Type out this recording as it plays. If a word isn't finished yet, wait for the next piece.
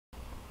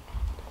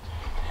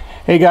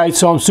Hey guys,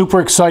 so I'm super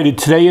excited.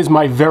 Today is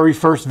my very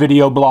first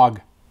video blog.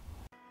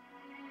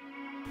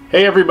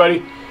 Hey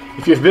everybody,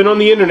 if you've been on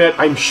the internet,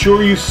 I'm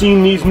sure you've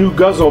seen these new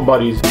Guzzle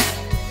buddies.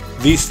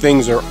 These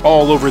things are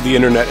all over the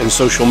internet and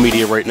social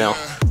media right now.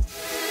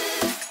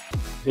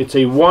 It's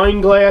a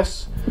wine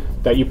glass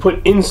that you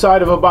put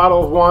inside of a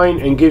bottle of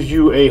wine and gives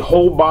you a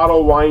whole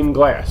bottle wine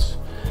glass.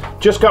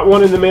 Just got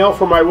one in the mail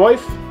for my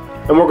wife,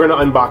 and we're going to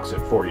unbox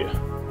it for you.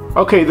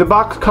 Okay, the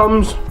box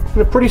comes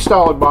in a pretty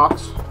solid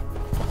box.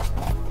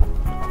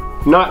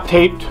 Not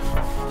taped,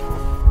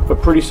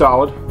 but pretty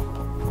solid.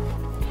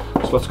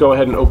 So let's go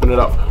ahead and open it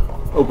up.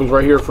 Opens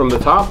right here from the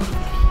top.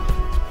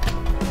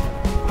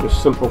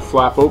 Just simple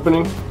flap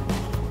opening.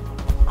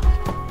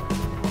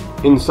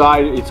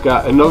 Inside it's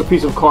got another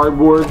piece of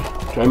cardboard,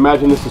 which I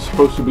imagine this is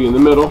supposed to be in the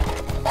middle.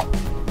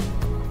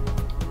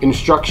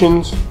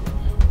 Instructions.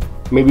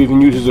 Maybe even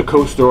use as a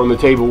coaster on the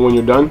table when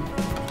you're done.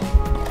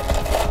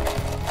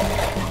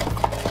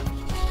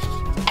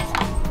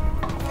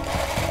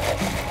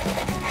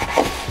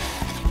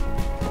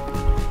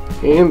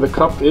 And the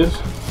cup is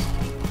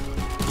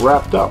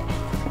wrapped up.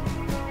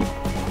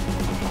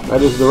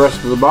 That is the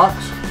rest of the box.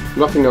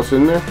 Nothing else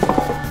in there.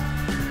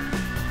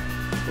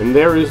 And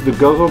there is the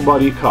Guzzle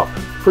Buddy cup.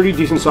 Pretty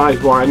decent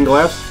sized wine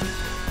glass.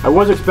 I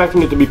was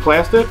expecting it to be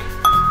plastic,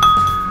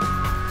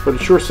 but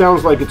it sure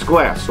sounds like it's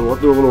glass, so we'll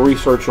do a little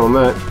research on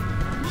that.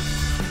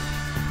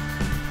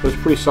 It's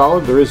pretty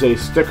solid. There is a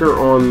sticker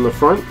on the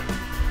front,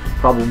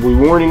 probably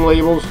warning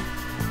labels.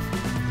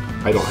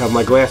 I don't have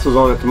my glasses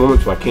on at the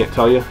moment, so I can't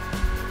tell you.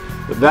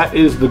 But that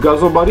is the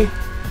Guzzle Buddy,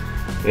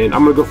 and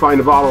I'm going to go find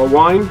a bottle of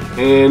wine,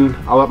 and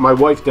I'll let my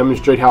wife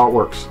demonstrate how it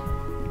works.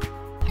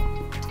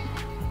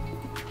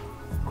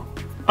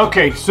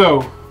 Okay,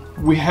 so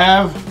we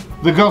have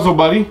the Guzzle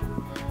Buddy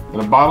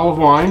and a bottle of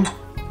wine,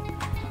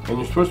 and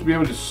you're supposed to be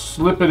able to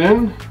slip it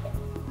in.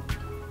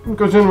 It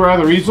goes in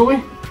rather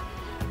easily.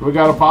 We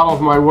got a bottle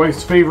of my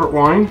wife's favorite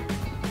wine,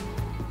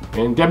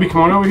 and Debbie,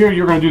 come on over here.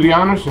 You're going to do the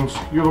honors since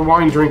you're the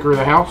wine drinker of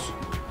the house.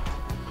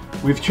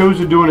 We've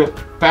chosen doing it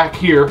back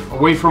here,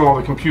 away from all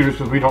the computers,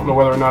 because we don't know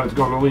whether or not it's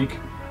going to leak.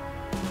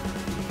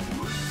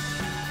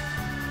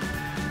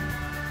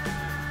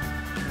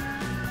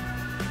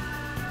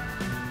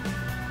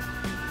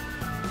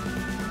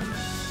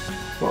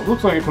 Well, it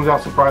looks like it comes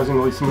out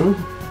surprisingly smooth.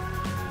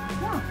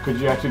 Yeah.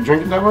 Could you actually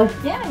drink it that way?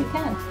 Yeah, you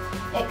can.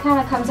 It kind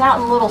of comes out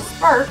in little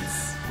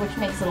spurts, which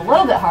makes it a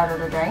little bit harder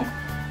to drink,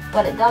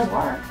 but it does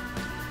work.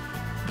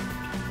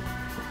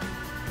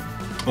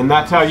 And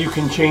that's how you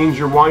can change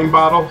your wine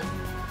bottle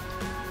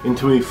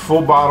into a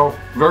full bottle,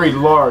 very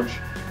large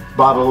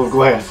bottle of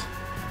glass.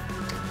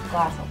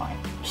 Glass of wine.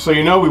 So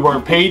you know, we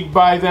weren't paid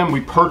by them.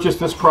 We purchased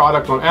this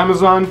product on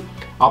Amazon.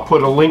 I'll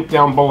put a link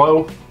down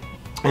below.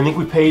 I think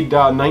we paid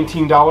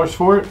 $19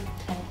 for it.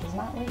 And it does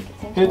not leak.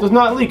 It does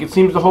not leak. It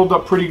seems to hold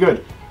up pretty good.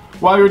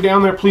 While you're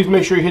down there, please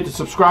make sure you hit the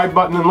subscribe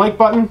button and like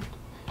button,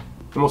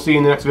 and we'll see you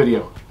in the next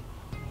video.